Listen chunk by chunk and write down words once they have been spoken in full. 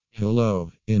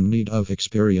Hello, in need of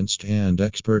experienced and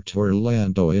expert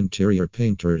Orlando interior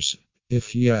painters?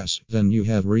 If yes, then you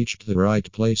have reached the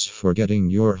right place for getting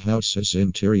your house's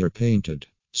interior painted.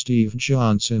 Steve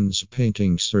Johnson's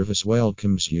Painting Service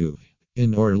welcomes you.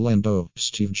 In Orlando,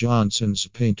 Steve Johnson's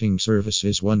Painting Service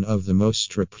is one of the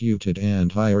most reputed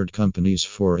and hired companies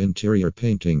for interior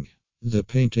painting. The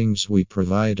paintings we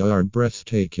provide are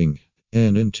breathtaking.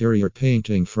 An interior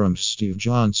painting from Steve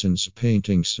Johnson's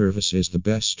Painting Service is the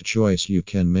best choice you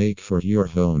can make for your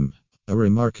home. A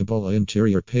remarkable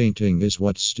interior painting is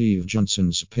what Steve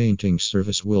Johnson's Painting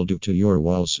Service will do to your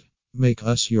walls. Make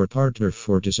us your partner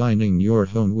for designing your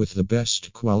home with the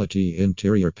best quality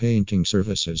interior painting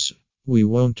services. We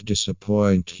won't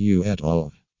disappoint you at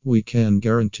all. We can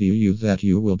guarantee you that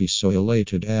you will be so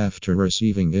elated after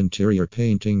receiving interior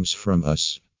paintings from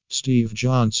us. Steve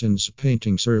Johnson's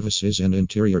Painting Service is an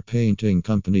interior painting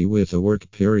company with a work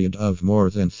period of more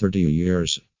than 30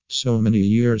 years. So many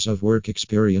years of work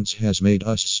experience has made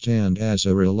us stand as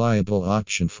a reliable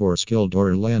option for skilled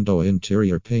Orlando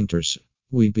interior painters.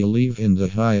 We believe in the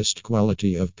highest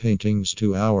quality of paintings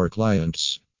to our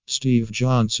clients. Steve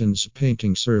Johnson's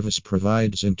Painting Service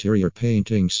provides interior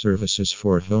painting services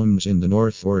for homes in the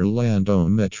North Orlando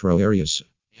metro areas.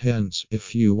 Hence,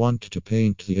 if you want to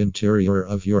paint the interior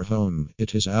of your home,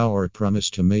 it is our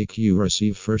promise to make you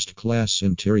receive first-class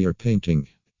interior painting.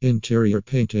 Interior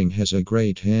painting has a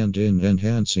great hand in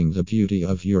enhancing the beauty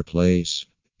of your place.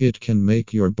 It can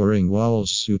make your boring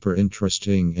walls super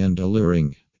interesting and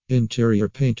alluring. Interior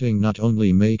painting not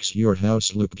only makes your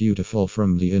house look beautiful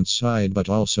from the inside but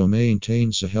also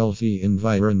maintains a healthy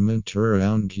environment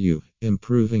around you,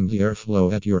 improving the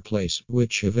airflow at your place,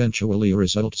 which eventually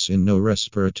results in no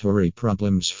respiratory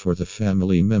problems for the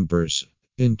family members.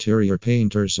 Interior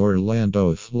Painters,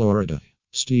 Orlando, Florida.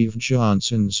 Steve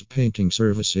Johnson's Painting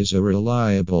Service is a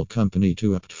reliable company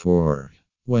to opt for.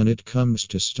 When it comes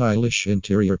to stylish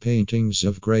interior paintings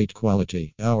of great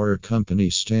quality, our company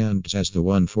stands as the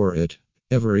one for it.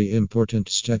 Every important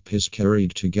step is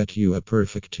carried to get you a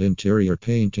perfect interior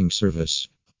painting service.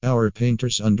 Our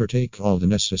painters undertake all the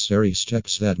necessary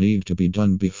steps that need to be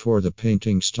done before the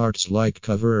painting starts, like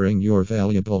covering your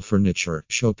valuable furniture,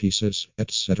 showpieces,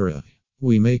 etc.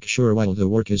 We make sure while the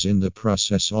work is in the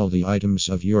process all the items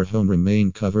of your home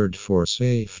remain covered for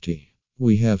safety.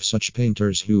 We have such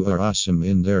painters who are awesome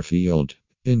in their field.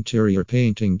 Interior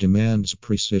painting demands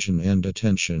precision and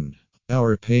attention.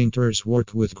 Our painters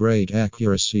work with great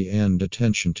accuracy and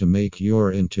attention to make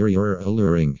your interior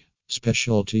alluring.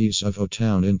 Specialties of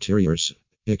O-Town Interiors.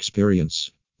 Experience.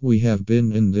 We have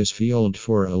been in this field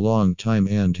for a long time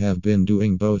and have been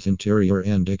doing both interior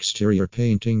and exterior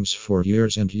paintings for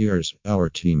years and years. Our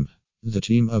team. The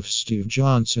team of Steve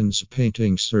Johnson's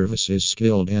Painting Service is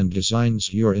skilled and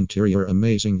designs your interior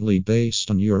amazingly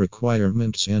based on your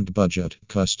requirements and budget.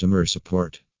 Customer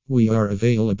support. We are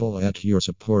available at your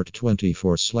support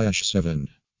 24/7.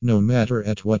 No matter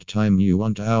at what time you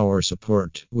want our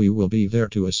support, we will be there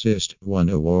to assist. 1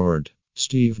 award.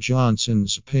 Steve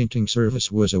Johnson's Painting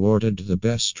Service was awarded the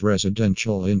Best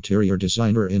Residential Interior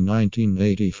Designer in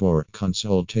 1984.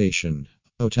 Consultation.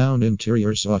 O-Town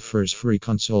Interiors offers free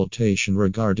consultation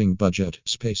regarding budget,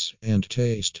 space, and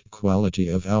taste. Quality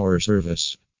of our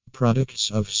service.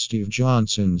 Products of Steve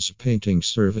Johnson's Painting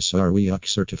Service are WEOC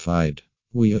certified.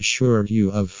 We assure you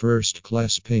of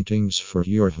first-class paintings for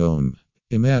your home.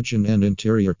 Imagine an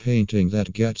interior painting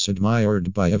that gets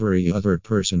admired by every other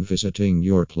person visiting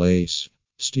your place.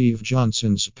 Steve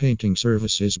Johnson's Painting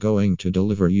Service is going to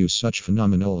deliver you such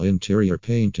phenomenal interior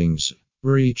paintings.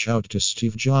 Reach out to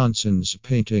Steve Johnson's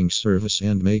Painting Service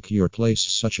and make your place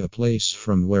such a place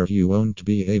from where you won't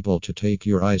be able to take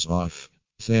your eyes off.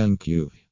 Thank you.